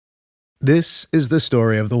This is the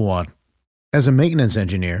story of the one. As a maintenance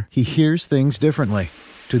engineer, he hears things differently.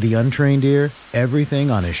 To the untrained ear,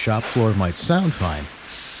 everything on his shop floor might sound fine,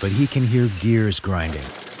 but he can hear gears grinding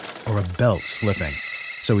or a belt slipping.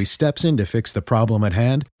 So he steps in to fix the problem at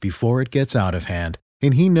hand before it gets out of hand.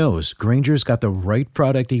 And he knows Grainger's got the right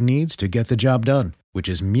product he needs to get the job done, which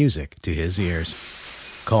is music to his ears.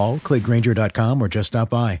 Call, click Grainger.com, or just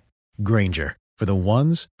stop by. Grainger, for the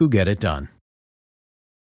ones who get it done.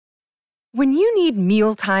 When you need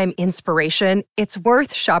mealtime inspiration, it's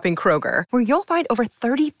worth shopping Kroger, where you'll find over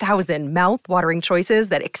 30,000 mouth-watering choices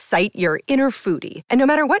that excite your inner foodie. And no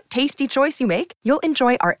matter what tasty choice you make, you'll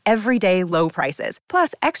enjoy our everyday low prices,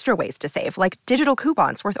 plus extra ways to save, like digital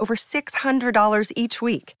coupons worth over $600 each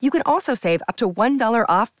week. You can also save up to $1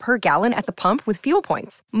 off per gallon at the pump with fuel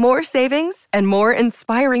points. More savings and more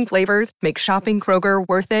inspiring flavors make shopping Kroger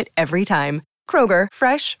worth it every time. Kroger,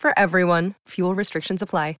 fresh for everyone. Fuel restrictions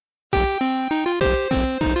apply.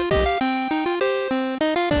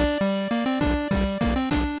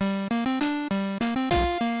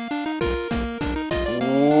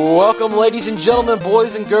 Welcome, ladies and gentlemen,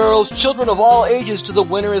 boys and girls, children of all ages, to the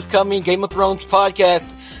Winter is Coming Game of Thrones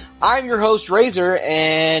podcast. I'm your host, Razor,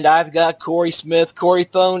 and I've got Corey Smith, Corey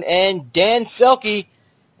Thone, and Dan Selke,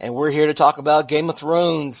 and we're here to talk about Game of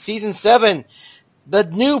Thrones Season 7. The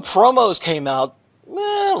new promos came out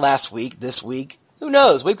last week, this week. Who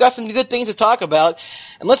knows? We've got some good things to talk about,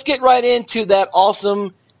 and let's get right into that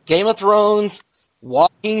awesome Game of Thrones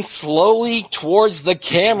walking slowly towards the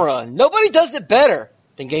camera. Nobody does it better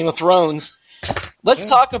than Game of Thrones. Let's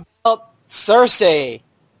talk about Cersei,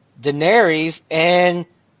 Daenerys, and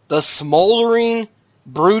the smoldering,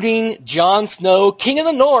 brooding Jon Snow, King of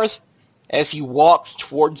the North, as he walks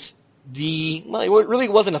towards it really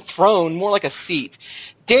wasn't a throne, more like a seat.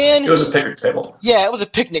 Dan... It was a picnic table. Yeah, it was a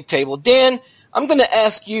picnic table. Dan, I'm going to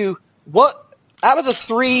ask you, what, out of the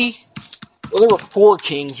three, well, there were four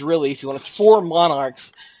kings, really, if you want to, four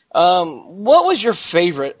monarchs, what was your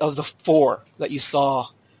favorite of the four that you saw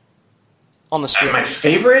on the screen? My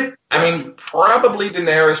favorite? I mean, probably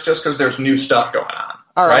Daenerys, just because there's new stuff going on.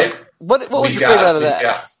 All right. What was your favorite out of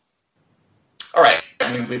that? All right.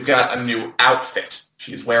 I mean, we've got a new outfit.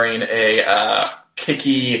 She's wearing a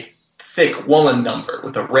kicky, thick woolen number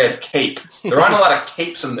with a red cape. There aren't a lot of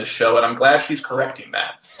capes in this show, and I'm glad she's correcting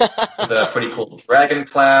that. With a pretty cool dragon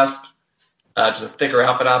clasp. Just a thicker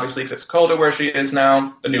outfit, obviously, because it's colder where she is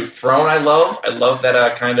now. The new throne I love. I love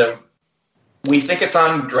that kind of... We think it's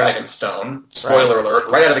on Dragonstone. Spoiler alert.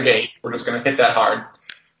 Right out of the gate. We're just going to hit that hard.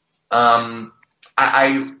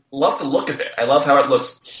 I love the look of it. I love how it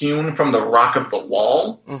looks hewn from the rock of the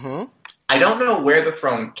wall. Mm-hmm. I don't know where the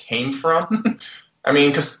throne came from. I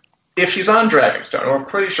mean, because if she's on Dragonstone, we're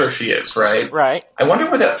pretty sure she is, right? Right. I wonder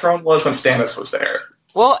where that throne was when Stannis was there.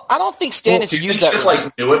 Well, I don't think Stannis used that. He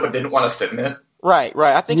just knew it but didn't want to sit in it. Right.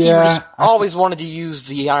 I think he just always wanted to use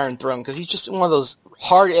the Iron Throne because he's just one of those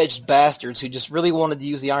hard-edged bastards who just really wanted to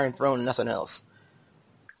use the Iron Throne and nothing else.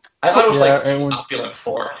 I thought it was not feeling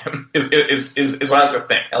for him. Is what I like to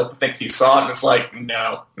think. I like to think he saw it and it's like,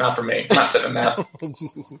 no, not for me. I'm not sitting in that.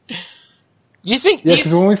 You think? Yeah,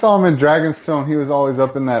 because when we saw him in Dragonstone, he was always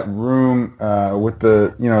up in that room with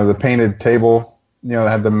the painted table.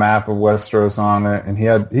 That had the map of Westeros on it, and he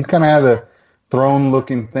kind of had a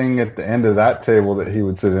throne-looking thing at the end of that table that he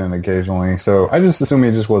would sit in occasionally. So I just assume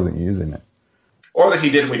he just wasn't using it. Or that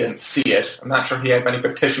he did and we didn't see it. I'm not sure he had many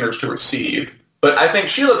petitioners to receive. But I think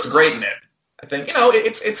she looks great in it. I think,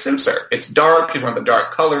 it suits her. It's dark. He's one of the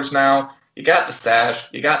dark colors now. You got the sash.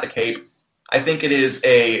 You got the cape. I think it is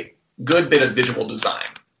a good bit of visual design.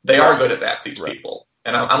 They are good at that, these people.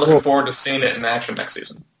 And I'm looking forward to seeing it in action next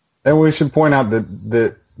season. And we should point out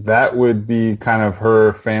that would be kind of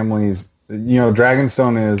her family's...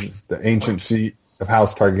 Dragonstone is the ancient seat of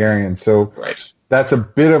House Targaryen. So that's a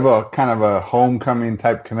bit of a kind of a homecoming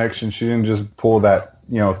type connection. She didn't just pull that,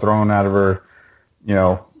 throne out of her...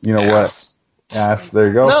 what? Yes, there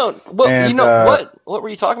you go. No, well, and, what were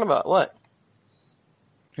you talking about? What?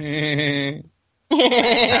 Anyways.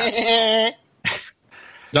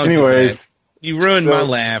 You ruined my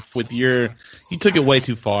laugh with your... You took it way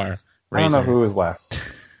too far, Razor. I don't know who was laughing.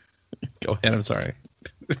 Go ahead, I'm sorry.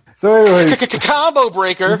 So anyways... Combo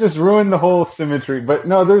breaker! You just ruined the whole symmetry. But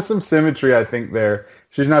no, there's some symmetry, I think, there.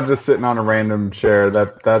 She's not just sitting on a random chair.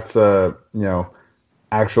 That's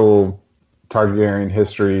actual Targaryen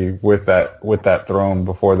history with that throne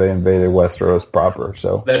before they invaded Westeros proper.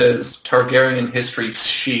 So that is Targaryen history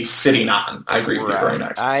she's sitting on. I agree with you. Very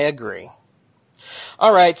nice. I agree.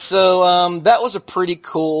 All right, so that was a pretty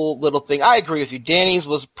cool little thing. I agree with you. Dany's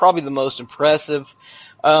was probably the most impressive.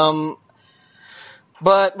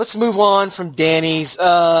 But let's move on from Danny's.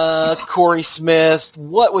 Corey Smith,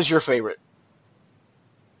 what was your favorite?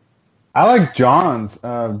 I like John's.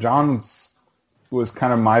 John's was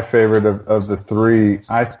kind of my favorite of the three.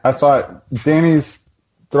 I thought Danny's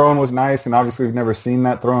throne was nice, and obviously we've never seen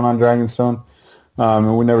that throne on Dragonstone.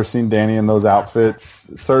 And we've never seen Danny in those outfits.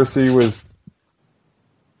 Cersei was,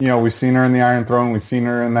 we've seen her in the Iron Throne. We've seen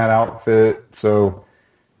her in that outfit. So,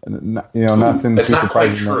 nothing it's too not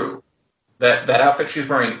quite surprising. True. That outfit she's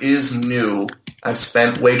wearing is new. I've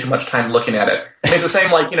spent way too much time looking at it. It's the same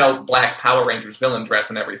Black Power Rangers villain dress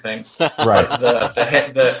and everything. Right.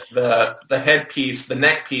 The headpiece, the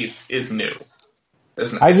neck piece is new.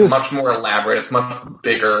 It's much more elaborate. It's much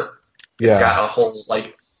bigger. Yeah. It's got a whole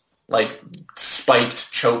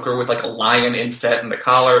spiked choker with a lion inset in the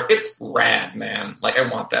collar. It's rad, man. I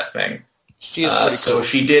want that thing. She is pretty cool. So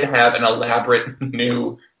she did have an elaborate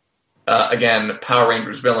new, again, Power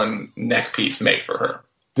Rangers villain neck piece made for her.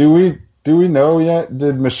 Do we know yet?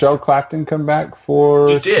 Did Michelle Clapton come back for?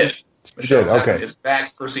 She did. Michelle Clapton okay. is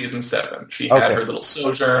back for season 7. She had her little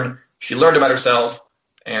sojourn. She learned about herself,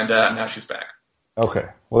 and now she's back. Okay.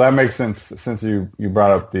 Well, that makes sense since you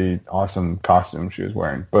brought up the awesome costume she was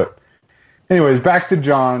wearing. But anyways, back to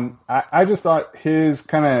John. I just thought his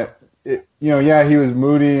kind of, he was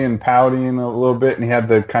moody and pouting a little bit, and he had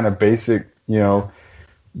the kind of basic,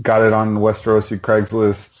 got it on Westerosi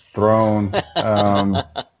Craigslist throne.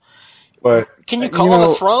 But can you call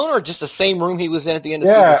it a throne or just the same room he was in at the end of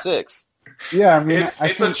season 6? Yeah, I mean,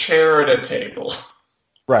 it's a chair at a table.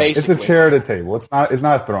 Right, basically. It's a chair at a table. It's not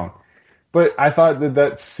a throne. But I thought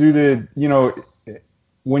that suited,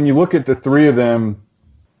 when you look at the three of them,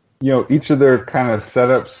 each of their kind of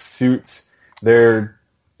setups suits their,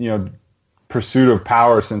 pursuit of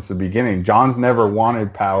power since the beginning. John's never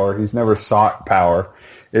wanted power. He's never sought power.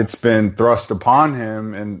 It's been thrust upon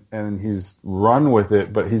him, and he's run with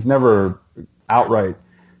it, but he's never outright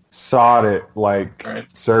sought it like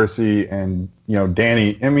Cersei and,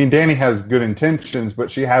 Danny. I mean, Danny has good intentions, but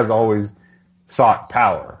she has always sought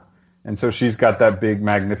power. And so she's got that big,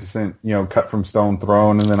 magnificent, cut from stone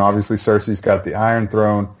throne, and then obviously Cersei's got the Iron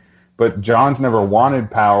Throne. But John's never wanted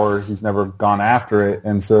power. He's never gone after it,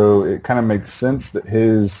 and so it kind of makes sense that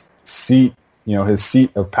his seat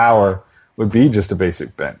of power would be just a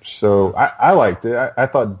basic bench. So I liked it. I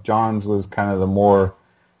thought John's was kind of the more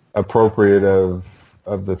appropriate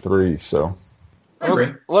of the three. So I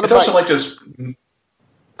agree. It's also like this.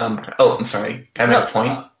 I'm sorry. Can I make a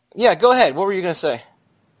point? Yeah, go ahead. What were you going to say?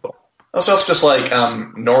 Also, it's just like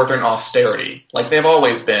Northern austerity. They've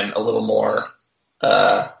always been a little more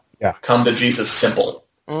come to Jesus simple,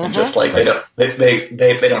 and just they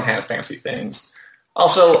don't have fancy things.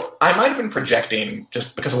 Also, I might have been projecting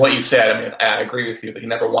just because of what you said. I mean, I agree with you that he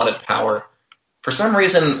never wanted power. For some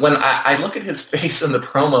reason, when I look at his face in the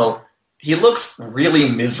promo, he looks really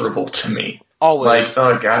miserable to me. Always.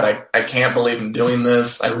 Oh, God, I can't believe I'm doing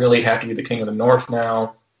this. I really have to be the king of the North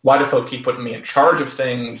now. Why do folk keep putting me in charge of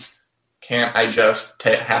things? Can't I just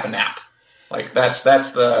have a nap? That's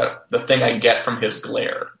the thing I get from his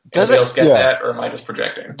glare. Anybody else get that, or am I just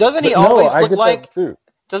projecting? Doesn't he always look like...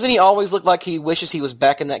 Doesn't he always look like he wishes he was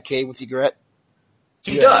back in that cave with Ygritte?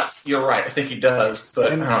 He does. You're right. I think he does.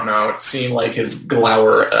 But I don't know. It seemed like his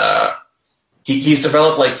glower... He's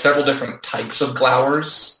developed several different types of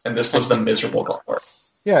glowers, and this was the miserable glower.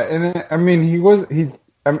 Yeah, and I mean,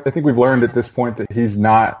 I think we've learned at this point that he's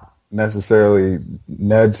not necessarily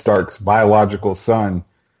Ned Stark's biological son,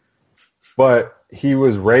 but he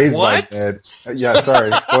was raised by Ned. Yeah,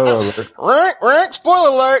 sorry. Spoiler alert. Spoiler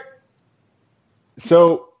alert.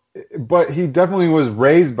 So, but he definitely was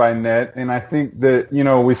raised by Ned, and I think that,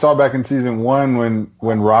 we saw back in season 1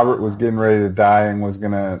 when Robert was getting ready to die and was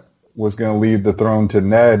gonna leave the throne to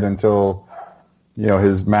Ned until,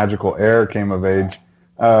 his magical heir came of age.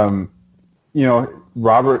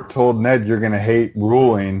 Robert told Ned, "You're gonna hate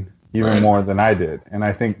ruling even more than I did," and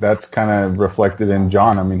I think that's kind of reflected in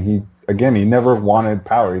John. I mean, he never wanted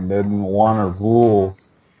power. He didn't want to rule.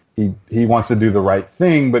 He wants to do the right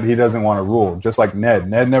thing, but he doesn't want to rule. Just like Ned.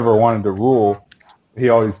 Ned never wanted to rule. He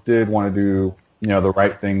always did want to do, the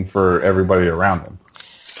right thing for everybody around him.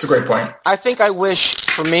 It's a great point. I think I wish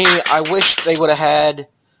they would have had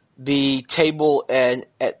the table in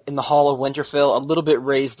the Hall of Winterfell a little bit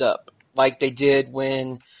raised up, like they did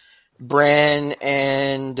when Bran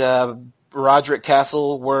and Roderick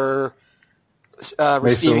Castle were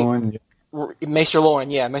receiving... Maester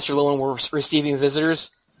Luwin were receiving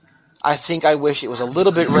visitors. I think I wish it was a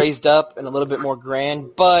little bit raised up and a little bit more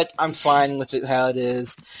grand, but I'm fine with it how it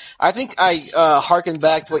is. I think I harken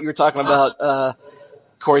back to what you were talking about,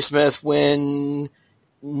 Corey Smith, when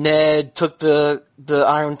Ned took the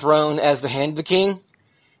Iron Throne as the Hand of the King,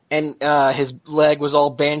 and his leg was all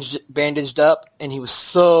bandaged up, and he was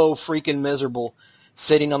so freaking miserable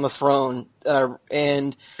sitting on the throne.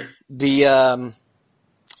 And the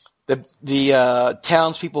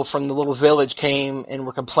townspeople from the little village came and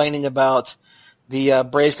were complaining about the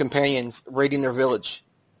brave companions raiding their village,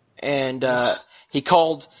 and he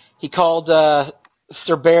called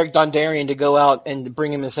Sir Beric Dondarrion to go out and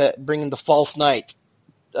bring him the false knight,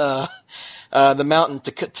 the mountain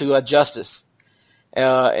to justice,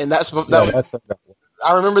 and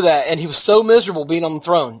I remember that, and he was so miserable being on the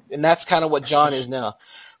throne, and that's kind of what Jon is now.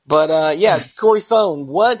 But Corey Thone,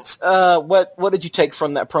 what did you take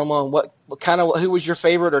from that promo, and what who was your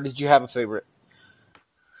favorite, or did you have a favorite?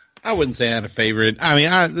 I wouldn't say I had a favorite. I mean,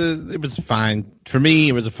 it was fine for me.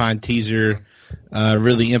 It was a fine teaser,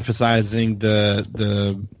 really emphasizing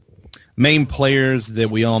the main players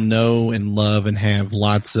that we all know and love and have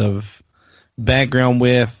lots of background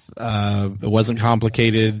with. It wasn't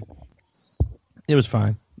complicated. It was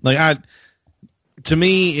fine. To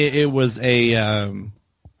me, it was a.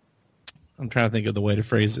 I'm trying to think of the way to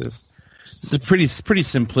phrase this. It's a pretty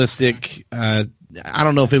simplistic. I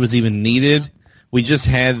don't know if it was even needed. We just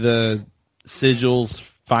had the sigils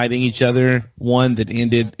fighting each other. One that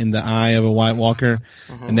ended in the eye of a White Walker,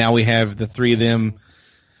 and now we have the three of them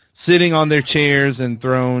sitting on their chairs and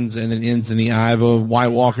thrones, and it ends in the eye of a White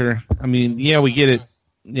Walker. I mean, yeah, we get it.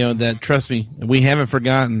 You know that. Trust me, we haven't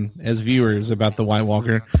forgotten as viewers about the White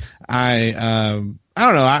Walker. I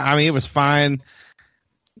don't know. I mean, it was fine.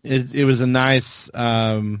 It was a nice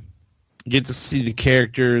get to see the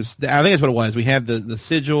characters. I think that's what it was. We had the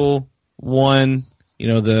sigil one,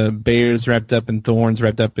 the bears wrapped up in thorns,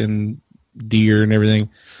 wrapped up in deer and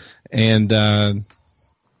everything, and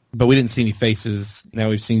but we didn't see any faces. Now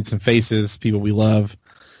we've seen some faces, people we love,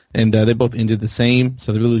 and they both ended the same.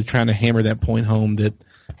 So they're really trying to hammer that point home that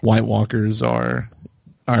White Walkers are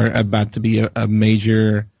about to be a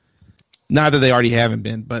major. Not that they already haven't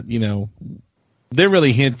been, but they're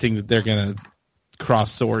really hinting that they're going to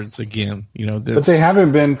cross swords again. But they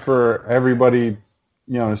haven't been for everybody,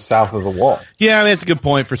 south of the wall. Yeah, I mean, it's a good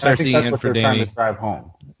point for Cersei and for Dany. Trying to drive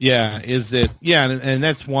home. Yeah, and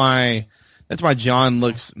that's why Jon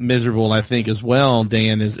looks miserable, I think, as well,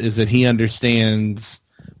 Dan, is that he understands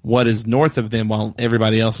what is north of them while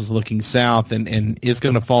everybody else is looking south, and it's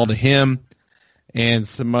going to fall to him and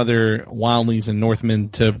some other wildlings and Northmen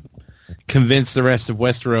to convince the rest of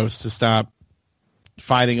Westeros to stop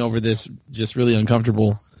fighting over this just really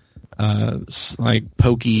uncomfortable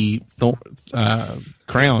pokey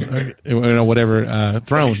crown, whatever,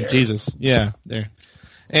 throne. Jesus. Yeah, there.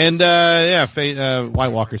 And,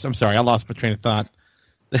 White Walkers. I'm sorry, I lost my train of thought.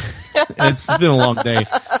 It's been a long day.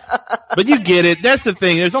 But you get it. That's the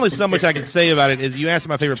thing. There's only so much I can say about it. Is you asked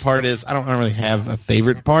my favorite part is, I don't really have a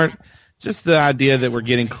favorite part. Just the idea that we're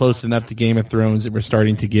getting close enough to Game of Thrones that we're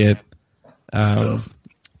starting to get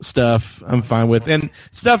stuff I'm fine with, and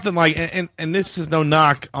stuff that and this is no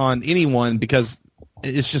knock on anyone because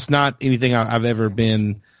it's just not anything I've ever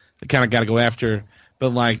been kind of got to go after,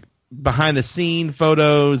 but behind the scene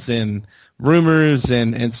photos and rumors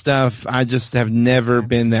and stuff, I just have never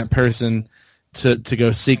been that person to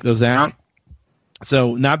go seek those out.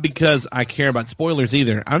 So not because I care about spoilers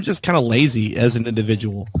either. I'm just kind of lazy as an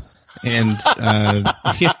individual, and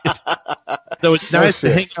so it's nice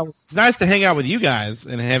to hang out. It's nice to hang out with you guys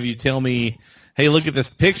and have you tell me, "Hey, look at this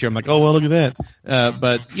picture." I'm like, "Oh, well, look at that."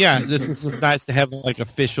 But yeah, this is just nice to have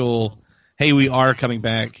official. Hey, we are coming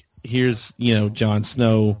back. Here's Jon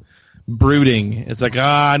Snow brooding. It's like,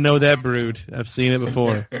 I know that brood. I've seen it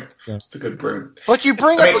before. So. It's a good brood. But you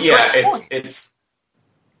bring up a great point.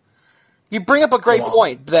 You bring up a great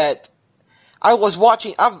point that I was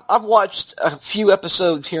watching. I've watched a few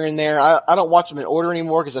episodes here and there. I don't watch them in order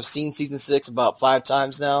anymore because I've seen season 6 about 5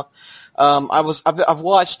 times now. I've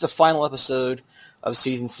watched the final episode of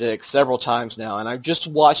season 6 several times now, and I just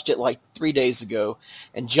watched it 3 days ago.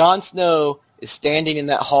 And Jon Snow is standing in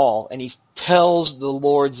that hall, and he tells the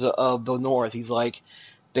lords of the North, he's like,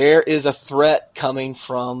 there is a threat coming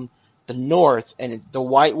from the North, and the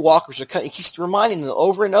White Walkers are coming. He keeps reminding them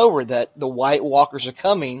over and over that the White Walkers are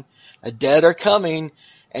coming, the dead are coming,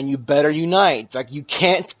 and you better unite. You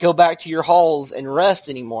can't go back to your halls and rest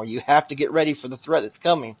anymore. You have to get ready for the threat that's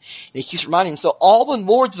coming. And he keeps reminding them. So all the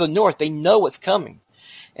lords of the North, they know what's coming.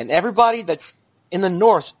 And everybody that's in the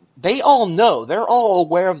North, they all know. They're all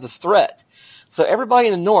aware of the threat. So everybody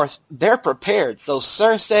in the North, they're prepared. So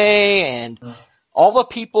Cersei and all the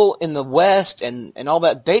people in the West and all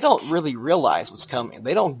that, they don't really realize what's coming.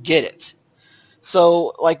 They don't get it.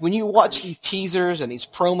 So, when you watch these teasers and these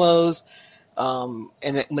promos,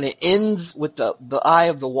 And when it ends with the eye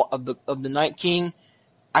of the Night King,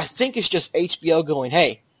 I think it's just HBO going,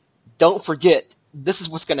 hey, don't forget, this is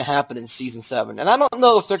what's going to happen in season 7. And I don't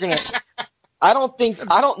know if they're going to. I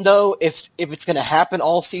don't know if it's going to happen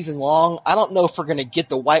all season long. I don't know if we're going to get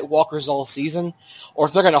the White Walkers all season, or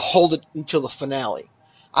if they're going to hold it until the finale.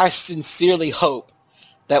 I sincerely hope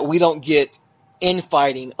that we don't get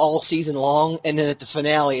infighting all season long, and then at the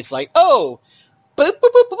finale it's like, oh, boop,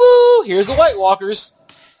 boop, boop, boop, boop, here's the White Walkers.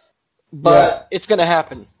 But it's going to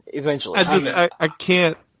happen eventually. I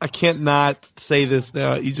can't not say this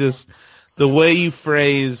now. The way you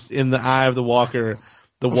phrased in the Eye of the Walker,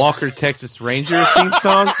 the Walker Texas Ranger theme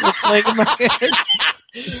song was playing in my head.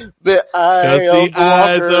 The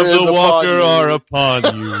eyes of the Walker are upon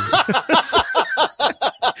you.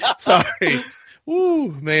 Sorry.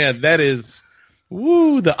 Woo, man, that is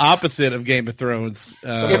the opposite of Game of Thrones.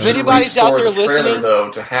 If anybody's out there listening,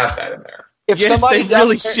 though, to have that in there. If somebody's out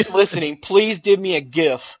there listening, please give me a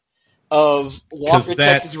GIF of Walker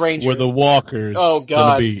Texas Ranger. Where the Walkers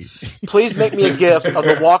God. Be. Please make me a GIF of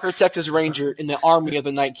the Walker Texas Ranger in the army of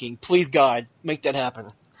the Night King. Please, God, make that happen.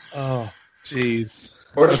 Oh, jeez.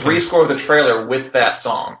 Or just rescore the trailer with that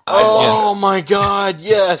song. Oh, my God,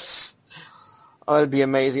 yes. Oh, that'd be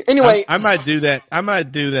amazing. Anyway. I might do that. I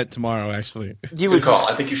might do that tomorrow, actually. Good call.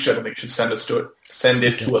 I think you should. I think you should send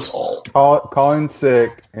it to us all. Call in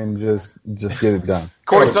sick and just get it done.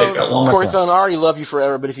 Corey Thone, I already love you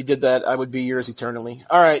forever, but if you did that, I would be yours eternally.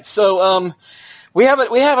 All right, so we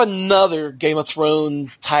have another Game of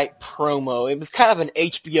Thrones type promo. It was kind of an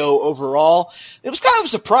HBO overall. It was kind of a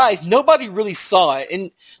surprise. Nobody really saw it,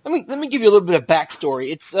 and let me give you a little bit of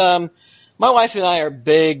backstory. It's my wife and I are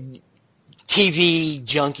big TV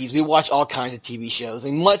junkies. We watch all kinds of TV shows,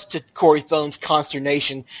 and much to Corey Thone's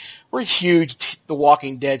consternation, we're huge The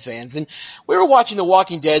Walking Dead fans, and we were watching The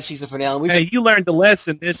Walking Dead season finale. Hey, you learned the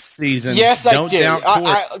lesson this season. Yes, I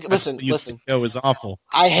did. Listen. It was awful.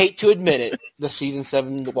 I hate to admit it. The season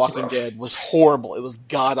 7 The Walking Dead was horrible. It was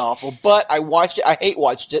god awful, but I watched it. I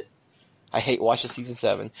hate watched season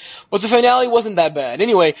 7, but the finale wasn't that bad.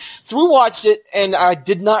 Anyway, so we watched it, and I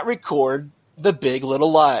did not record the Big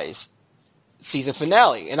Little Lies season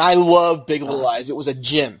finale, and I love Big Little Lies. It was a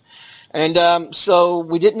gem. And so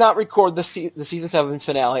we did not record the season 7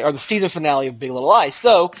 finale, or the season finale of Big Little Lies.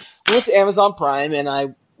 So we went to Amazon Prime, and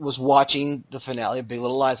I was watching the finale of Big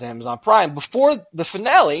Little Lies on Amazon Prime. Before the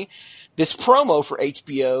finale, this promo for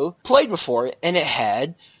HBO played before it, and it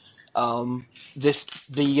had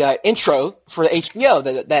the intro for the HBO,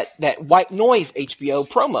 that white noise HBO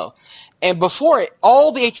promo. And before it,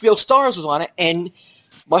 all the HBO stars was on it, and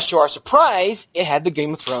much to our surprise, it had the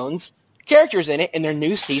Game of Thrones characters in it and their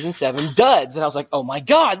new season 7 duds. And I was like, oh my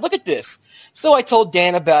God, look at this. So I told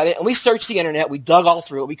Dan about it, and we searched the internet. We dug all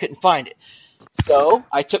through it. We couldn't find it. So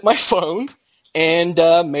I took my phone and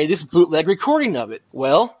made this bootleg recording of it.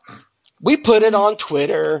 Well, we put it on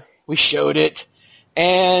Twitter. We showed it.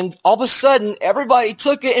 And all of a sudden, everybody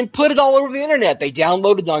took it and put it all over the internet. They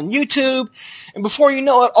downloaded it on YouTube. And before you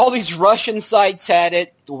know it, all these Russian sites had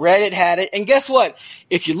it. Reddit had it. And guess what?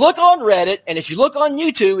 If you look on Reddit and if you look on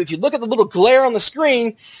YouTube, if you look at the little glare on the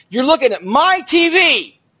screen, you're looking at my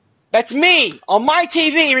TV. That's me on my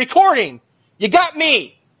TV recording. You got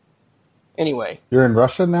me. Anyway. You're in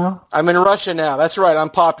Russia now? I'm in Russia now. That's right. I'm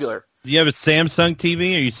popular. Do you have a Samsung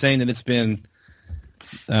TV? Or are you saying that it's been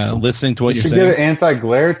listening to what you're saying? You should get an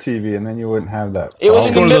anti-glare TV, and then you wouldn't have that. It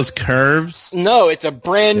was one of those curves? No, it's a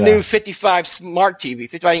brand new 55 smart TV,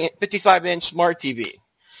 55-inch smart TV.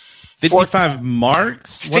 55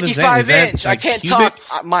 marks? What 55 is that? inch. I can't cubics?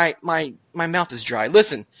 talk. My mouth is dry.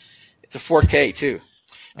 Listen, it's a 4K too.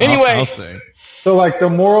 Anyway. I'll say. So, like, the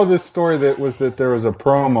moral of this story that there was a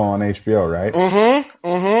promo on HBO, right?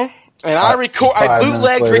 Mm-hmm. And I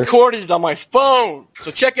bootlegged recorded it on my phone. So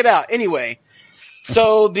check it out. Anyway.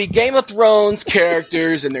 So the Game of Thrones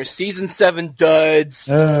characters and their season 7 duds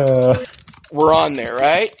were on there,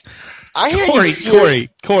 right? I hear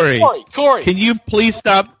Corey, can you please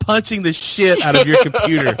stop punching the shit out of your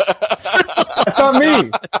computer? That's not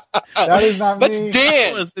me. That is not That's me.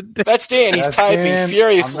 Dan. That's Dan. He's typing Dan.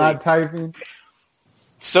 furiously. I'm not typing.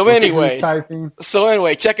 So anyway,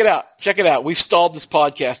 check it out. We've stalled this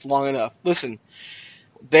podcast long enough. Listen,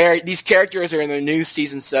 these characters are in their new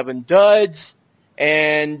season 7 duds.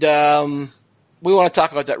 And we want to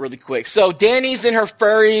talk about that really quick. So Dany's in her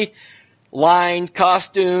furry lined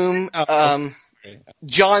costume.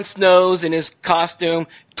 Jon Snow's in his costume.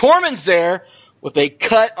 Tormund's there with a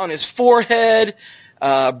cut on his forehead.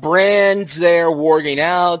 Bran's there warging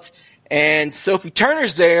out. And Sophie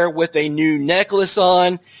Turner's there with a new necklace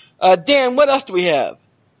on. Dan, what else do we have?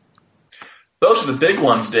 Those are the big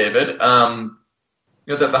ones, David.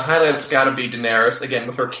 The highlight's got to be Daenerys, again,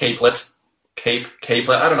 with her capelet.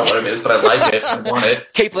 Capelet. I don't know what it is, but I like it. I want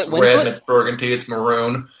it. Capelet it's red and it's burgundy. It's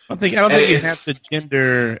maroon. I don't think you have to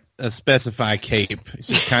gender specify cape. It's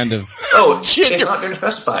just kind of... It's not gender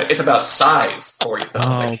specified. It's about size for you.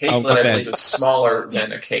 A capelet, I believe, is smaller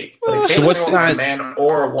than a cape. But a cape what size? A man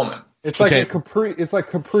or a woman. It's like a capri. It's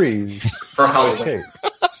like capris for Halloween.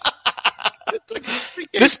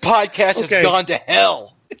 This podcast has gone to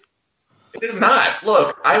hell. It is not.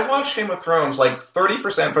 Look, I watched Game of Thrones like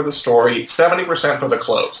 30% for the story, 70% for the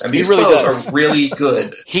clothes. And these clothes are really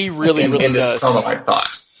good. He really in does. This promo, I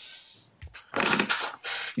thought.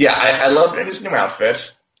 Yeah, I love his new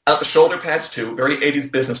outfit. The shoulder pads, too. Very 80s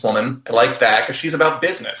businesswoman. I like that because she's about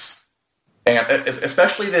business. And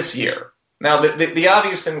especially this year. Now, the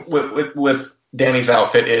obvious thing with Dany's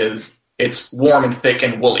outfit is it's warm and thick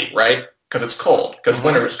and woolly, right? Because it's cold. Because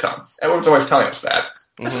winter has come. Everyone's always telling us that.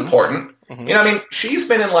 That's important. Mm-hmm. She's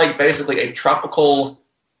been in, basically a tropical...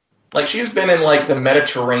 she's been in, the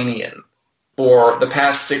Mediterranean for the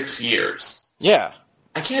past 6 years. Yeah.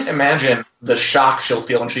 I can't imagine the shock she'll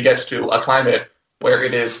feel when she gets to a climate where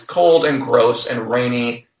it is cold and gross and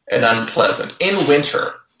rainy and unpleasant. In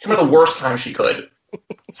winter. Kind of the worst time she could.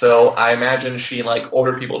 So I imagine she,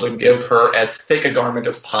 ordered people to give her as thick a garment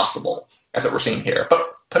as possible, as what we're seeing here.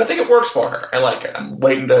 But I think it works for her. I like it. I'm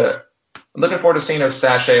looking forward to seeing her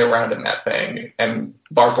sashay around in that thing and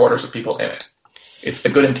bark orders with people in it. It's a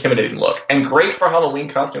good, intimidating look. And great for Halloween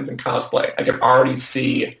costumes and cosplay. I can already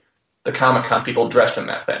see the Comic-Con people dressed in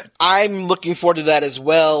that thing. I'm looking forward to that as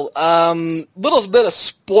well. Little bit of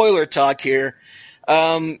spoiler talk here.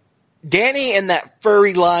 Dany in that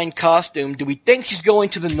furry line costume, do we think she's going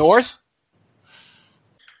to the north?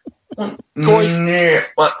 Corey?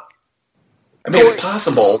 It's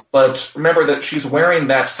possible, but remember that she's wearing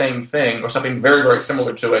that same thing, or something very, very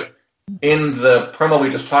similar to it, in the promo we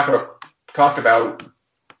just talked about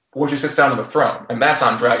where she sits down on the throne, and that's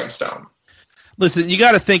on Dragonstone. Listen, you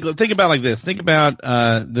got to think about it like this. Think about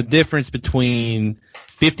the difference between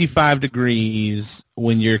 55 degrees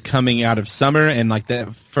when you're coming out of summer and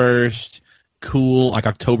that first cool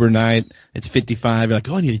October night. It's 55. You're like,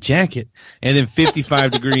 I need a jacket. And then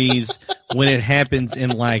 55 degrees when it happens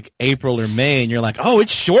in April or May, and you're like,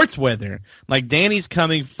 it's shorts weather. Dany's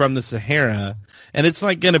coming from the Sahara, and it's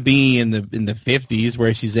going to be in the 50s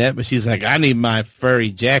where she's at, but she's like, I need my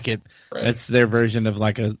furry jacket. Right. That's their version of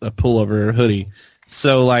a pullover hoodie.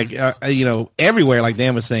 So everywhere, like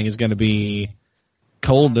Dan was saying, is going to be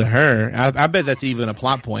cold to her. I bet that's even a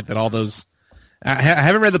plot point that all those. I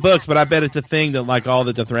haven't read the books, but I bet it's a thing that all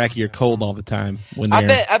the Dothraki are cold all the time when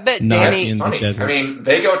they're I bet not Dany, in the desert.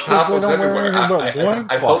 They go topless everywhere.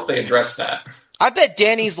 I hope they address that. I bet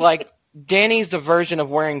Dany's the version of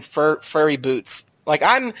wearing furry boots.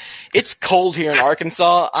 It's cold here in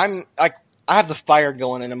Arkansas. I have the fire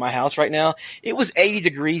going in my house right now. It was 80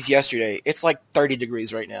 degrees yesterday. It's 30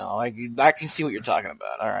 degrees right now. I can see what you're talking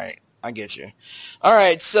about. All right. I get you. All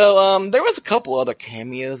right, so there was a couple other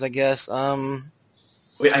cameos, I guess. Wait,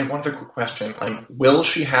 I have one other quick question. Will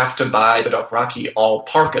she have to buy the Dothraki all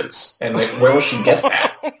parkas? And where will she get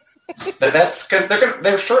that? That's because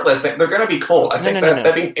they're shirtless. They're going to be cold. I think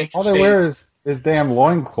that'd be interesting. All they wear is damn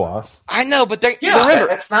loincloths. I know, but remember,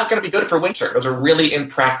 that's not going to be good for winter. Those are really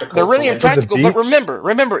impractical. They're really impractical, but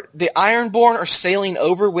remember, the Ironborn are sailing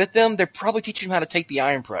over with them. They're probably teaching them how to take the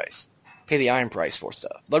iron price. Pay the iron price for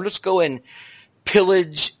stuff. They'll just go and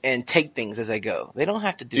pillage and take things as they go. They don't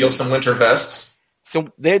have to do steal some winter vests.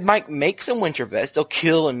 So they might make some winter vests. They'll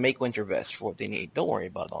kill and make winter vests for what they need. Don't worry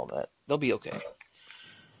about all that. They'll be okay.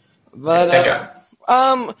 But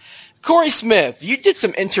Corey Smith, you did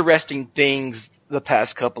some interesting things the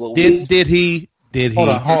past couple of weeks. Did he? Hold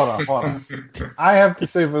on. I have to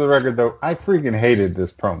say for the record though, I freaking hated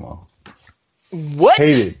this promo. What?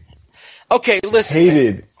 Hated. Okay, listen.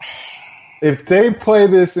 Hated. If they play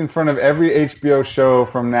this in front of every HBO show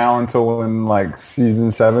from now until when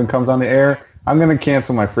season 7 comes on the air, I'm gonna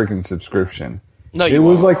cancel my freaking subscription. No, you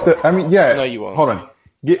won't. It was No, you won't. Hold on.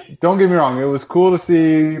 Don't get me wrong. It was cool to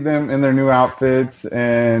see them in their new outfits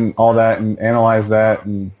and all that, and analyze that,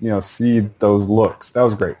 and see those looks. That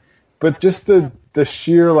was great. But just the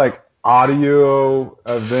sheer audio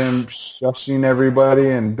of them shushing everybody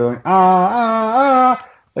and doing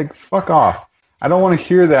fuck off. I don't want to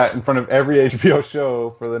hear that in front of every HBO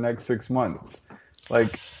show for the next 6 months.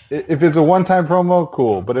 If it's a one-time promo,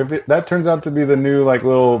 cool. But if that turns out to be the new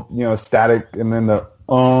little static and then the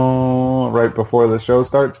right before the show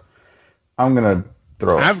starts, I'm gonna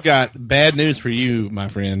throw it. I've got bad news for you, my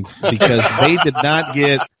friend, because they did not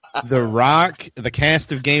get The Rock, the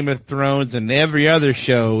cast of Game of Thrones, and every other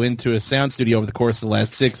show into a sound studio over the course of the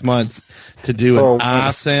last 6 months to do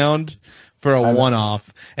an sound for a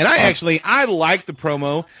one-off. And I like the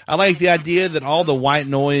promo. I like the idea that all the white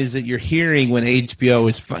noise that you're hearing when HBO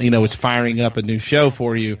is firing up a new show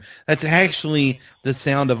for you, that's actually the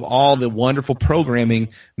sound of all the wonderful programming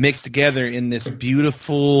mixed together in this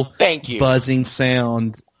beautiful buzzing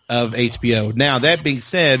sound of HBO. Now, that being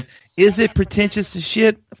said, is it pretentious as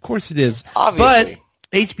shit? Of course it is. Obviously.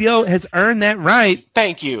 But HBO has earned that right.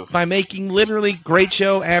 Thank you. By making literally great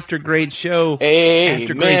show after great show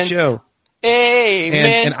after great show.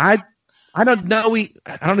 Amen. And I don't know.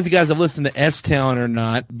 I don't know if you guys have listened to S-Town or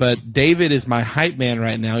not, but David is my hype man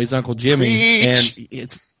right now. He's Uncle Jimmy, and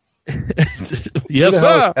it's yes,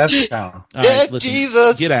 sir. S-Town. All yes, right, listen,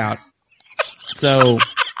 Jesus. Get out. So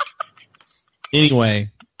anyway,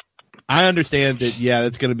 I understand that. Yeah,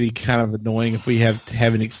 that's going to be kind of annoying if we have to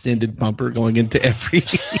have an extended bumper going into every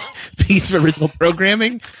piece of original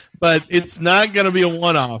programming. But it's not going to be a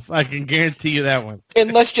one-off. I can guarantee you that one.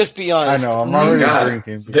 And let's just be honest. I know. I'm already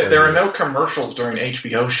drinking. There are no commercials during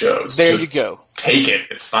HBO shows. There you go. Take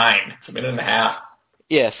it. It's fine. It's a minute and a half.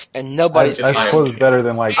 Yes, and nobody's... I suppose it's better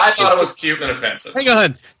than like... I thought it was cute and offensive. Hang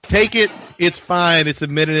on. Take it. It's fine. It's a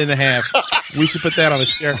minute and a half. We should put that on a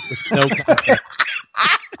shirt with no context.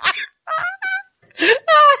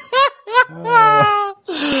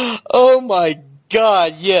 Oh, my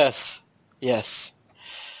God. Yes. Yes.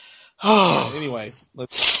 Anyway,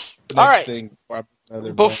 let's all right. thing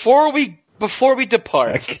Before we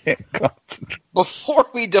depart, I can't concentrate. Before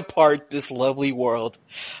we depart this lovely world,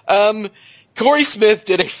 Corey Smith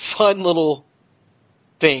did a fun little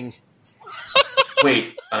thing.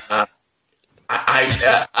 Wait,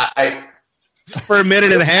 I for a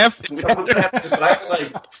minute and a half. But I have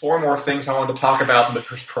like 4 more things I wanted to talk about in the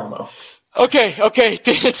first promo. Okay,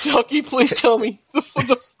 Dan Selke, please tell me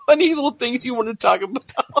the funny little things you want to talk about.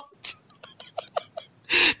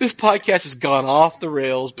 This podcast has gone off the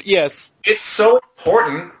rails, but yes. It's so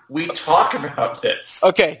important we talk about this.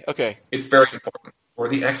 Okay. It's very important. We're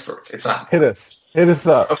the experts. It's not. Hit us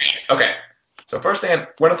up. Okay. So first thing,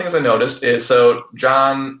 one of the things I noticed is, so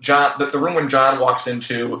the room when John walks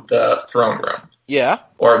into the throne room. Yeah.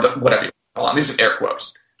 Or whatever you call it. I'm using air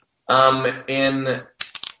quotes.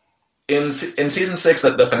 In season 6,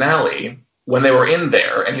 the finale, when they were in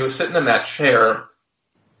there and he was sitting in that chair,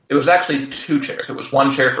 it was actually 2 chairs. It was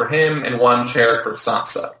 1 chair for him and 1 chair for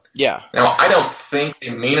Sansa. Yeah. Now, I don't think they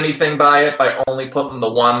mean anything by it by only putting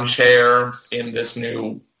the 1 chair in a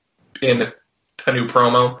new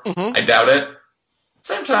promo. Mm-hmm. I doubt it.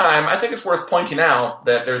 Same time, I think it's worth pointing out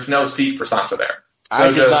that there's no seat for Sansa there. So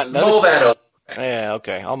I did not notice mull that over. Yeah,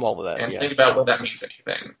 okay. I'll mull that. And think about whether that means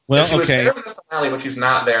anything. Well, she was there in the finale, but she's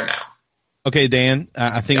not there now. Okay, Dan,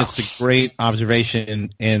 I think it's a great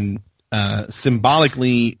observation, and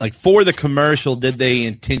symbolically, like for the commercial, did they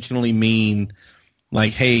intentionally mean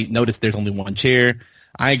like, hey, notice there's only 1 chair?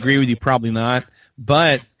 I agree with you, probably not,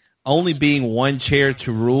 but only being 1 chair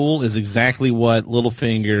to rule is exactly what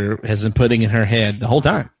Littlefinger has been putting in her head the whole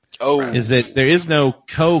time. Oh, is that there is no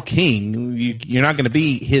co-king. You're not going to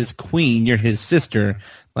be his queen. You're his sister.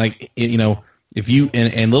 Like, if you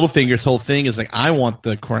and Littlefinger's whole thing is like, I want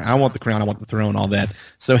the crown, I want the throne, all that.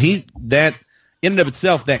 So that in and of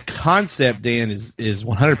itself, that concept, Dan, is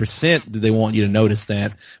 100% that they want you to notice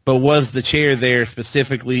that. But was the chair there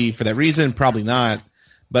specifically for that reason? Probably not.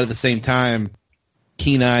 But at the same time,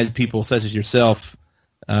 keen-eyed people such as yourself,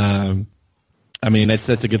 that's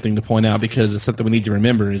a good thing to point out, because it's something we need to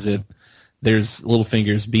remember, is that there's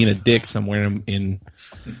Littlefinger's being a dick somewhere in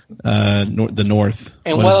the north.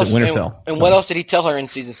 And Winterfell. What else did he tell her in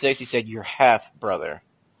season 6? He said, "Your half brother."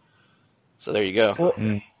 So there you go. Well,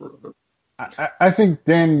 I think,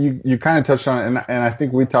 Dan, you kind of touched on it, and I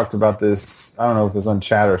think we talked about this. I don't know if it was on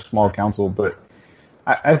chat or small council, but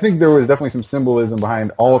I think there was definitely some symbolism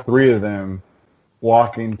behind all 3 of them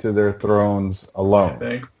walking to their thrones alone. I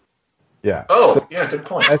think. Yeah. Oh, so, yeah, good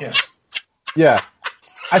point. Yeah.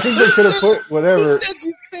 I think they could have put whatever. He said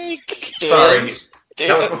you think. Sorry.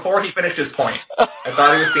 That was before he finished his point. I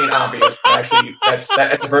thought he was being obvious, but actually, that's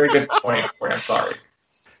a very good point. I'm sorry.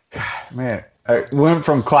 Man, I went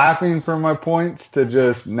from clapping for my points to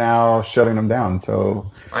just now shutting them down. So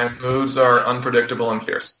my moods are unpredictable and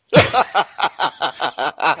fierce.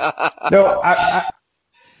 No,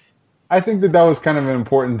 I think that was kind of an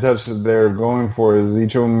important touch that they're going for, is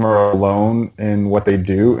each of them are alone in what they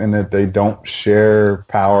do and that they don't share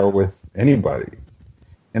power with anybody.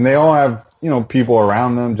 And they all have, people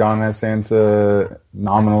around them. Jon has Sansa,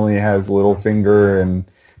 nominally has Littlefinger, and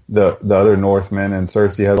the other Northmen, and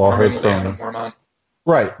Cersei has all her things.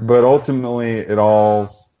 Right, but ultimately it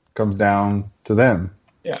all comes down to them.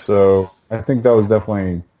 Yeah. So I think that was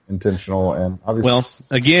definitely intentional, and obviously. Well,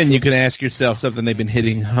 again, you could ask yourself something they've been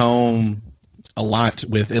hitting home a lot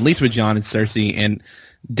with, at least with Jon and Cersei, and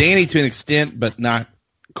Dany to an extent, but not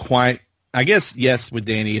quite. I guess, yes, with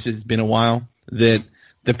Dany, it's just been a while, that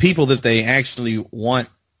the people that they actually want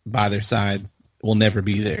by their side will never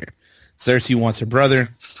be there. Cersei wants her brother.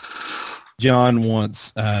 Jon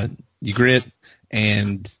wants Ygritte,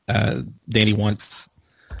 and Dany wants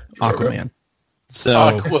Aquaman.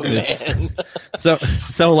 So,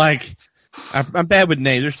 so like, I'm bad with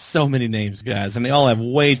names. There's so many names, guys, and they all have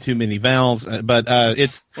way too many vowels. But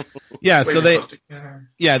it's So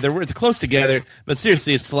it's close together. But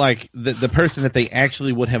seriously, it's like the person that they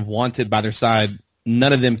actually would have wanted by their side,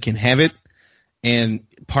 none of them can have it, and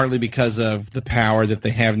partly because of the power that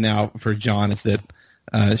they have now for Jon is that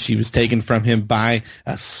she was taken from him by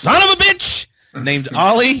a son of a bitch named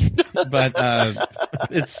Ollie.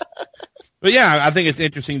 But yeah, I think it's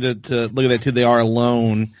interesting to look at that too. They are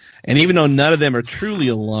alone, and even though none of them are truly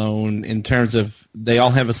alone in terms of they all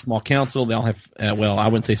have a small council, they all have I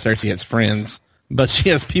wouldn't say Cersei has friends, but she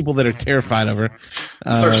has people that are terrified of her.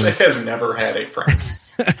 Cersei has never had a friend.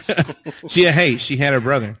 She had her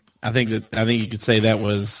brother. I think you could say that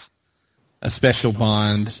was a special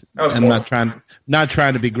bond. I'm not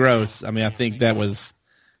trying to be gross. I mean, I think that was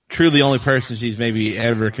truly the only person she's maybe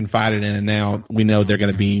ever confided in, and now we know there's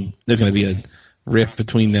going to be a rift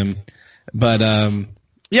between them. But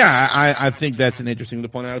I think that's an interesting thing to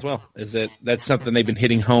point out as well. Is that that's something they've been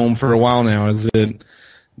hitting home for a while now? Is that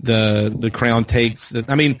the crown takes?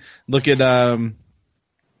 I mean, look at the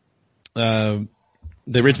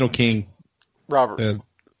original king, Robert,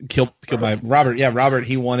 killed by Robert. Yeah, Robert.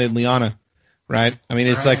 He wanted Lyanna, right? I mean,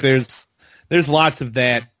 it's like there's lots of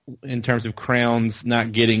that in terms of crowns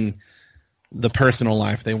not getting the personal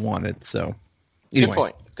life they wanted. So,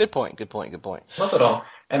 anyway. Good point. Not at all.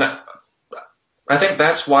 And I think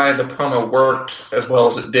that's why the promo worked as well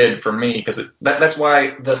as it did for me, because that's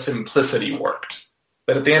why the simplicity worked.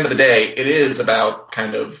 But at the end of the day, it is about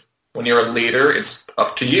kind of, when you're a leader, it's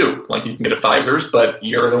up to you. Like, you can get advisors, but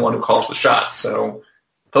you're the one who calls the shots. So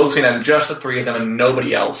focusing on just the three of them and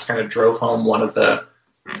nobody else kind of drove home one of the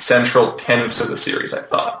central tenets of the series, I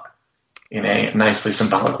thought, in a nicely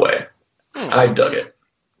symbolic way. I dug it.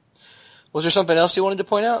 Was there something else you wanted to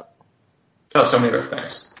point out? Oh, so many other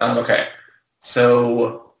things. Okay.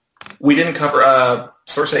 So we didn't cover,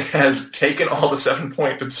 Cersei has taken all the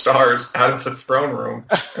 7-pointed stars out of the throne room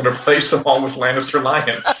and replaced them all with Lannister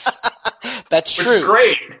lions. That's true. Which is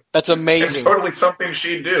great. That's amazing. It's totally something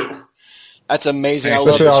she'd do. That's amazing.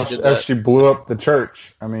 Especially I love that she did that. as she blew up the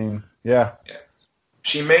church. I mean, yeah.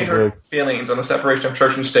 She made her feelings on the separation of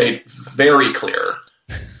church and state very clear.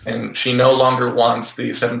 And she no longer wants the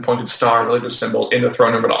 7-pointed star religious symbol in the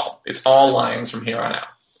throne room at all. It's all lions from here on out,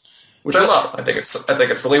 which I love. I think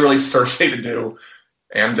it's really, really Cersei to do,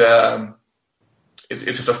 and it's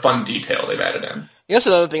just a fun detail they've added in. That's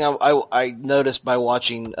another thing I noticed by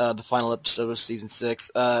watching the final episode of season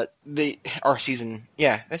 6. That's season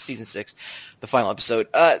 6, the final episode.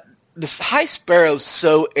 This High Sparrow's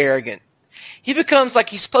so arrogant. He becomes like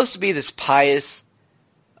he's supposed to be this pious,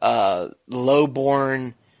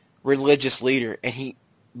 low-born religious leader, and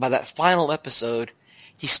by that final episode,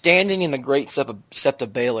 he's standing in the Great Sept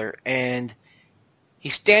of Baelor, and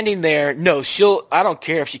he's standing there. No, I don't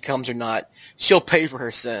care if she comes or not. She'll pay for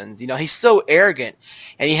her sins. You know, he's so arrogant,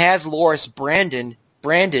 and he has Loras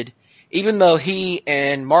branded, even though he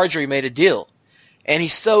and Marjorie made a deal, and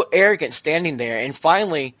he's so arrogant standing there. And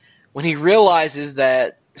finally, when he realizes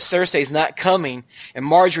that Cersei's not coming, and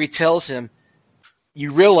Marjorie tells him,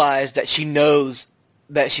 you realize that she knows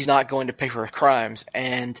that she's not going to pay for her crimes,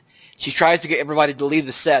 and she tries to get everybody to leave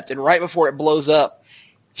the Sept, and right before it blows up,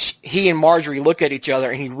 he and Marjorie look at each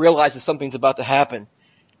other, and he realizes something's about to happen.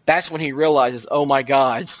 That's when he realizes, oh my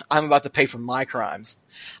God, I'm about to pay for my crimes.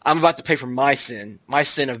 I'm about to pay for my sin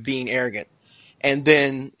of being arrogant. And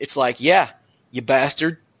then it's like, yeah, you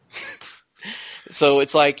bastard. So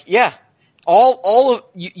it's like, yeah, all of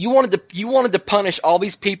you wanted to punish all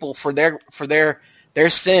these people for their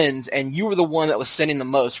sins, and you were the one that was sinning the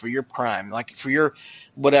most for your crime, like for your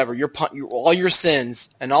whatever, all your sins,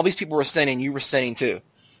 and all these people were sinning, you were sinning too.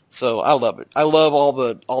 So I love it. I love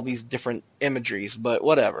all these different imageries, but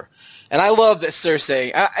whatever. And I love that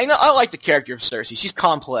Cersei. I like the character of Cersei. She's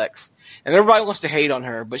complex, and everybody wants to hate on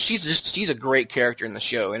her, but she's a great character in the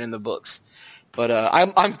show and in the books. But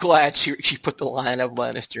I'm glad she put the line of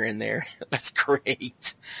Lannister in there. That's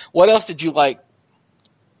great. What else did you like?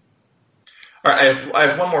 All right, I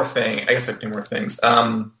have one more thing. I guess I have two more things.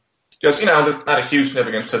 just, there's not a huge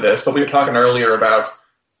significance to this, but we were talking earlier about,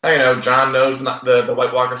 Jon knows the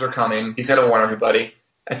White Walkers are coming. He's going to warn everybody.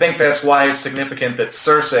 I think that's why it's significant that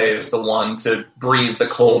Cersei is the one to breathe the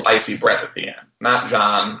cold, icy breath at the end. Not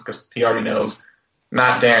Jon, because he already knows.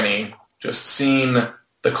 Not Dany. Just seeing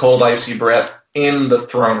the cold, icy breath in the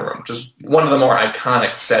throne room. Just one of the more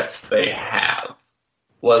iconic sets they have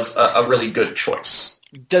was a really good choice.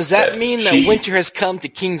 Does that mean that winter has come to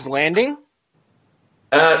King's Landing?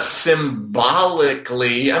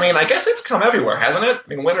 Symbolically, I guess it's come everywhere, hasn't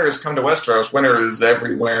it? Winter has come to Westeros. Winter is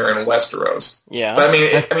everywhere in Westeros. Yeah. But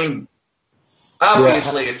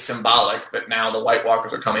obviously it's symbolic that now the White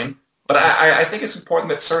Walkers are coming. But I think it's important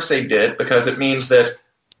that Cersei did, because it means that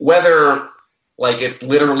whether it's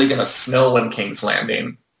literally going to snow in King's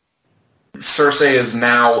Landing, Cersei is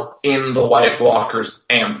now in the White Walkers'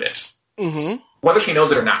 ambit. Mm-hmm. Whether she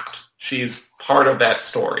knows it or not, she's part of that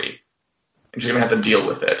story. And she's going to have to deal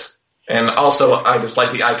with it. And also, I just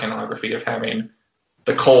like the iconography of having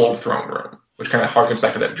the cold throne room, which kind of harkens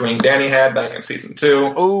back to that dream Dany had back in Season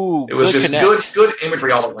 2. Oh, it was just good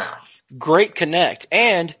imagery all around. Great connect.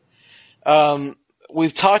 And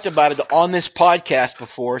we've talked about it on this podcast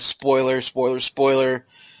before. Spoiler.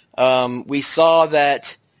 We saw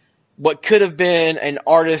that what could have been an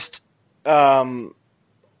artist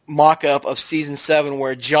mock-up of Season 7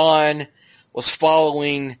 where Jon was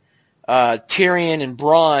following Tyrion and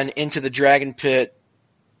Bronn into the Dragon Pit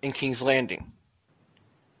in King's Landing.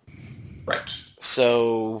 Right.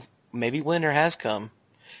 So maybe winter has come.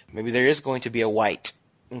 Maybe there is going to be a white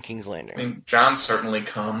in King's Landing. Jon's certainly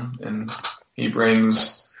come, and he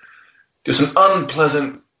brings just an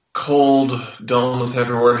unpleasant, cold dullness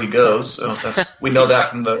everywhere he goes. So we know that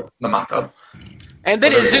from the mock-up. And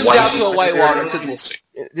then it zooms out to a White Walker.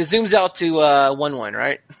 It zooms out to 1-1,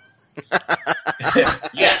 right?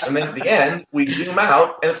 Yes, and then at the end, we zoom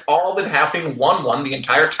out, and it's all been happening 1-1 the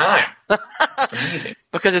entire time. It's amazing.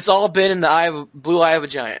 Because it's all been in the blue eye of a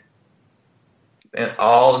giant. And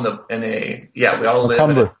all we all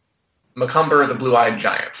live in Macumber, the blue-eyed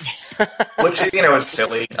giant. Which, is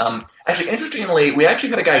silly. Actually, interestingly, we actually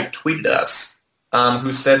had a guy tweet us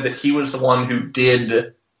who said that he was the one who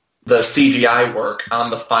did the CGI work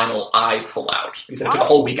on the final eye pull-out. He said it took the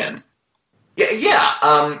whole weekend. Yeah.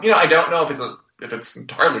 I don't know if it's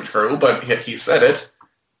entirely true, but he said it.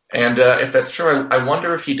 And if that's true, I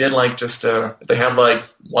wonder if he did if they have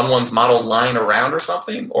 1-1's model lying around or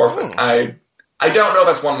something, or if I don't know if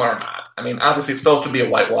that's 1-1 or not. Obviously it's supposed to be a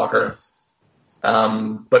White Walker,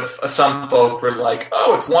 but some folk were like,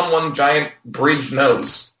 "Oh, it's 1-1 giant bridge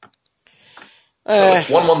nose." So it's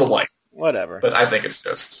 1-1 the white. Whatever. But I think it's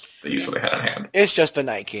just the use what they had on hand. It's just the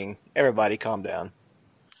Night King. Everybody, calm down.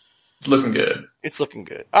 It's looking good. It's looking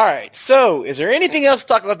good. All right. So, is there anything else to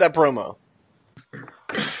talk about that promo?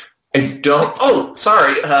 I don't. Oh,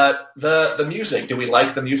 sorry. The music. Do we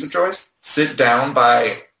like the music choice? "Sit Down"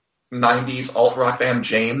 by 90s alt rock band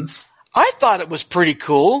James. I thought it was pretty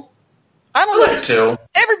cool. I don't know. Too.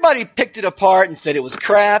 Everybody picked it apart and said it was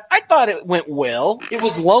crap. I thought it went well. It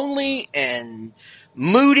was lonely and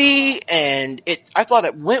moody, and I thought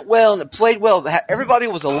it went well and it played well. Everybody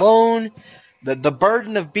was alone. The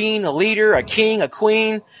burden of being a leader, a king, a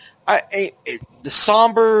queen, the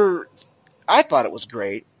somber. I thought it was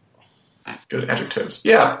great. Good adjectives.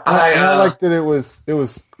 Yeah, I liked that it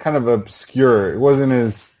was kind of obscure. It wasn't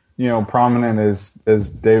as prominent as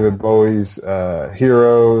David Bowie's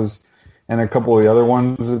Heroes and a couple of the other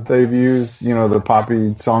ones that they've used. The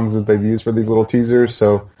poppy songs that they've used for these little teasers.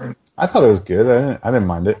 So I thought it was good. I didn't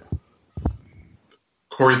mind it.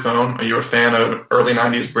 Corey Thone, are you a fan of early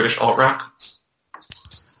 90s British alt rock?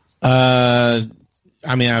 I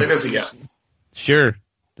think that's a yes. Sure,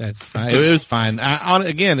 that's fine. It was fine.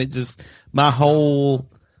 My whole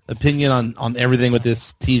opinion on everything with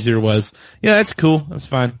this teaser was, yeah, that's cool. That's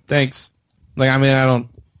fine. Thanks. It's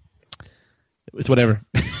whatever.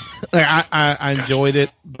 I enjoyed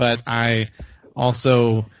it, but I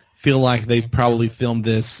also feel like they probably filmed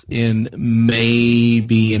this in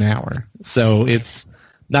maybe an hour. So it's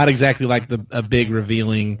not exactly like a big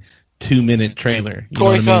revealing 2-minute trailer.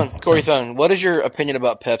 Corey Thone, what is your opinion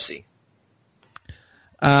about Pepsi?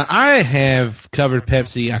 I have covered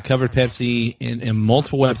Pepsi. I covered Pepsi in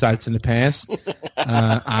multiple websites in the past.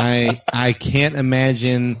 I can't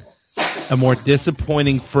imagine a more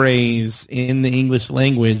disappointing phrase in the English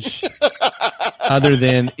language other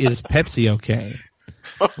than, "Is Pepsi okay?"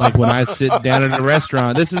 Like when I sit down at a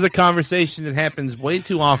restaurant. This is a conversation that happens way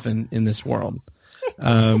too often in this world.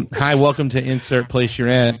 Hi, welcome to insert place you're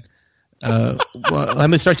at. Well,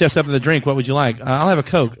 let me start you have something to drink. What would you like? I'll have a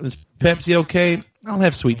Coke. Is Pepsi okay? I'll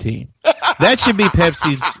have sweet tea. That should be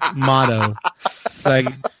Pepsi's motto. It's like,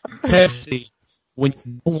 Pepsi, when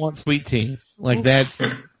you don't want sweet tea. Like, that's...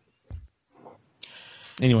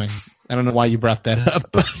 Anyway, I don't know why you brought that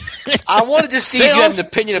up. I wanted to see if you had an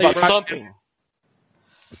opinion about something.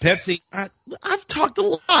 Pepsi, I've talked a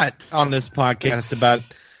lot on this podcast about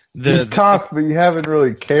you talked, but you haven't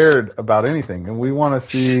really cared about anything, and we want to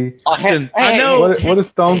see. I know what does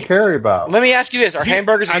Stone care about. Let me ask you this: are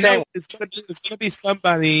hamburgers the same? There's going to be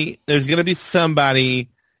somebody. There's going to be somebody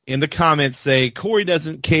in the comments say Corey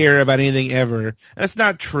doesn't care about anything ever. That's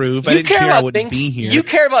not true. If I didn't care, I wouldn't be here. You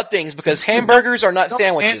care about things because hamburgers are not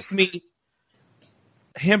sandwiches. Ask me,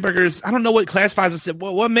 hamburgers. I don't know what classifies as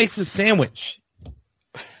what makes a sandwich.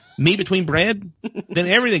 Meat between bread? Then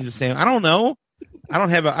everything's a sandwich. I don't know. I don't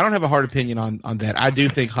have a hard opinion on that. I do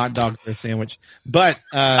think hot dogs are a sandwich. But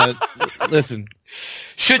listen,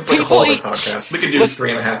 should people eat? Podcast. We could do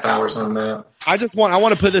 3.5 hours on that. I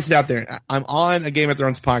want to put this out there. I'm on a Game of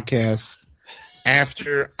Thrones podcast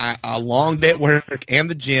after a long day at work and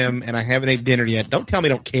the gym, and I haven't ate dinner yet. Don't tell me I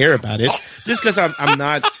don't care about it. Just because I'm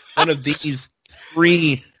not one of these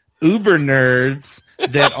 3 uber nerds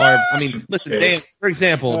that are. I mean, listen, Dan. For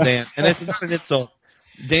example, Dan, and that's not an insult.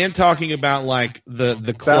 Dan talking about like the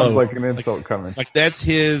clothes. Sounds like an insult coming. Like that's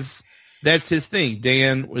his thing.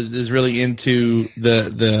 Dan is really into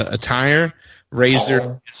the attire.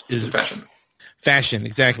 Razor is fashion,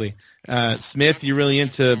 exactly. Smith, you're really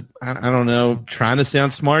into I don't know, trying to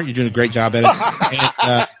sound smart. You're doing a great job at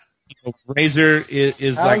it. And, Razor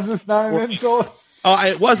is How like. Is this not an insult? Oh,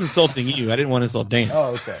 it was insulting you. I didn't want to insult Dan.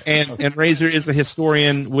 Oh, okay. And Razor is a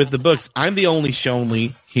historian with the books. I'm the only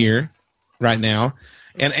Shonley here right now.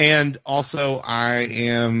 And also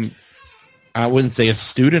I wouldn't say a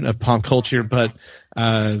student of pop culture, but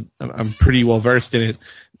I'm pretty well versed in it.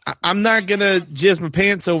 I'm not going to jizz my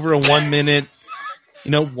pants over a 1 minute,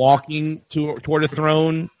 walking toward a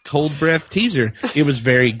throne, cold breath teaser. It was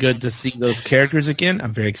very good to see those characters again.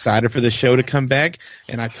 I'm very excited for the show to come back.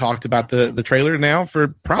 And I talked about the trailer now for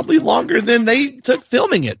probably longer than they took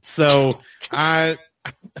filming it. So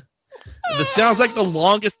it sounds like the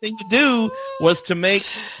longest thing to do was to make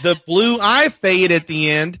the blue eye fade at the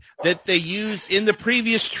end that they used in the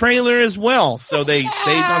previous trailer as well. So they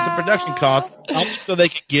saved on some production costs so they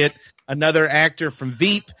could get another actor from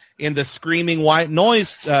Veep in the Screaming White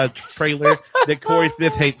Noise trailer that Corey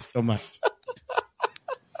Smith hates so much.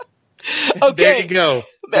 Okay. There you go.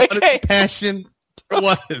 Okay. Passion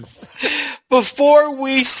was. Before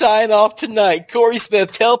we sign off tonight, Corey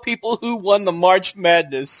Smith, tell people who won the March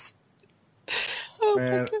Madness.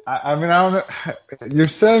 Man, I don't know. You're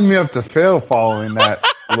setting me up to fail following that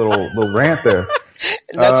little rant there.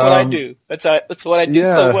 And that's what I do. That's what I do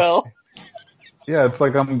so well. Yeah, it's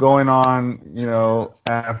like I'm going on,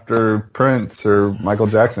 after Prince or Michael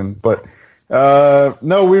Jackson. But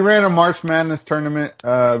no, we ran a March Madness tournament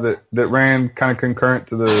that ran kind of concurrent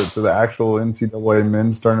to the actual NCAA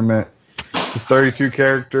men's tournament. It's 32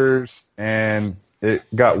 characters, and it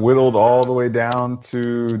got whittled all the way down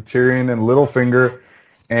to Tyrion and Littlefinger,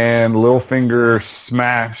 and Littlefinger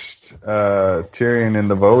smashed Tyrion in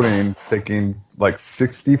the voting, taking like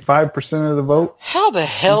 65% of the vote. How the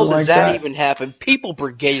hell does that even happen? People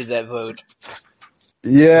brigaded that vote.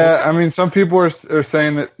 Yeah, I mean, some people are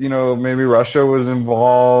saying that, maybe Russia was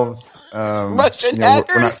involved. Russian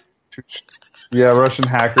hackers? Russian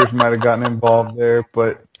hackers might have gotten involved there,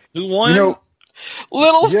 but... Who won?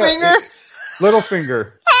 Littlefinger?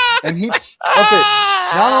 Littlefinger. And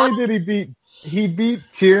not only did he beat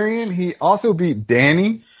Tyrion, he also beat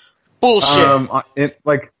Dany. Bullshit.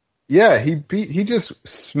 He just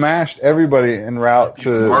smashed everybody en route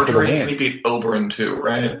to the win. And he beat Oberyn too,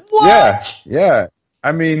 right? What? Yeah.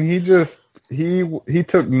 I mean, he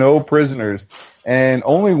took no prisoners, and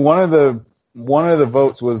only one of the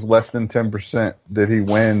votes was less than 10% did he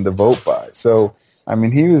win the vote by. So, I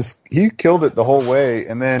mean, he killed it the whole way.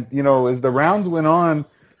 And then, as the rounds went on,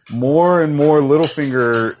 more and more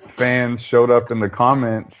Littlefinger fans showed up in the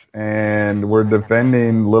comments and were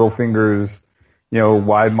defending Littlefinger's,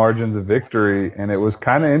 wide margins of victory. And it was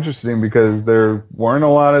kind of interesting because there weren't a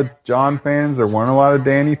lot of Jon fans. There weren't a lot of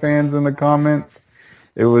Dany fans in the comments.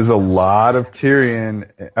 It was a lot of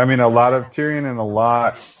Tyrion. I mean, a lot of Tyrion and a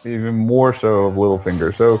lot, even more so, of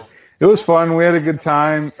Littlefinger. So it was fun. We had a good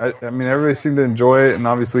time. I mean, everybody seemed to enjoy it. And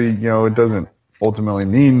obviously, it doesn't ultimately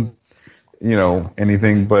mean,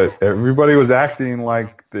 anything. But everybody was acting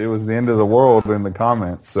like it was the end of the world in the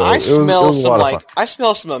comments. So I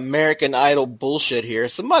smell some American Idol bullshit here.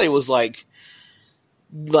 Somebody was like,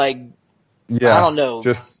 I don't know.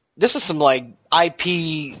 This is some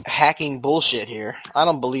IP hacking bullshit here. I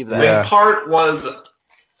don't believe that. In part was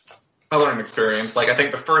a learning experience. Like, I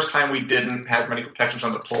think the first time we didn't have many protections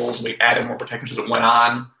on the poles, we added more protections as it went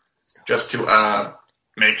on, just to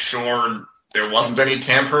make sure there wasn't any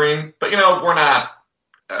tampering. But, we're not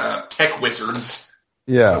tech wizards.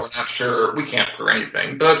 Yeah. So we're not sure. We can't prove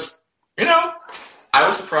anything. But, I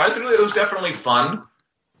was surprised. It was definitely fun.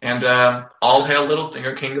 And all hail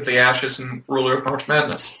Littlefinger, King of the Ashes and ruler of March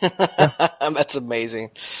Madness. That's amazing.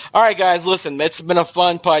 All right, guys, listen, it's been a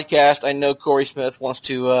fun podcast. I know Corey Smith wants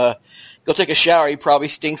to go take a shower. He probably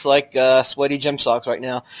stinks like sweaty gym socks right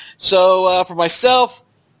now. So for myself,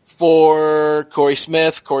 for Corey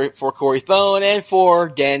Smith, for Corey Thone, and for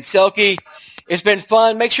Dan Selke, it's been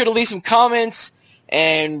fun. Make sure to leave some comments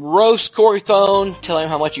and roast Corey Thone. Tell him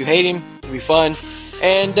how much you hate him. It'll be fun.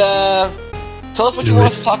 And tell us what you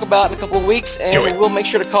want us to talk about in a couple of weeks, and we'll make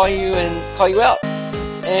sure to call you out.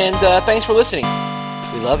 And thanks for listening.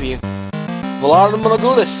 We love you. Velarde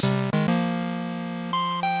Malagulis.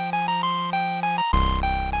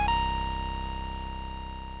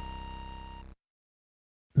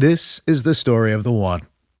 This is the story of the one.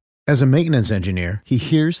 As a maintenance engineer, he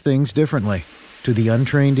hears things differently. To the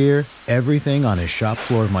untrained ear, everything on his shop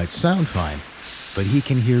floor might sound fine, but he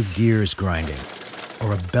can hear gears grinding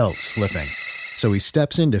or a belt slipping. So he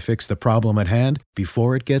steps in to fix the problem at hand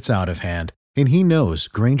before it gets out of hand. And he knows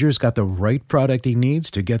Grainger's got the right product he needs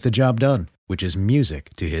to get the job done, which is music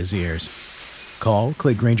to his ears. Call,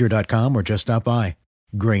 click Grainger.com, or just stop by.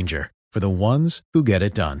 Grainger, for the ones who get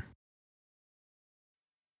it done.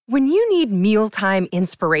 When you need mealtime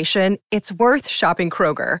inspiration, it's worth shopping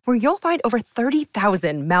Kroger, where you'll find over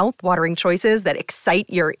 30,000 mouth-watering choices that excite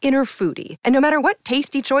your inner foodie. And no matter what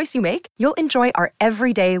tasty choice you make, you'll enjoy our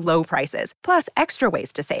everyday low prices, plus extra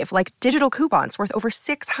ways to save, like digital coupons worth over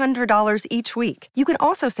 $600 each week. You can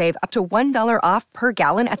also save up to $1 off per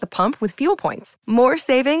gallon at the pump with fuel points. More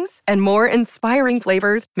savings and more inspiring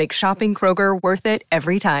flavors make shopping Kroger worth it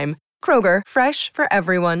every time. Kroger, fresh for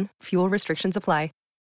everyone. Fuel restrictions apply.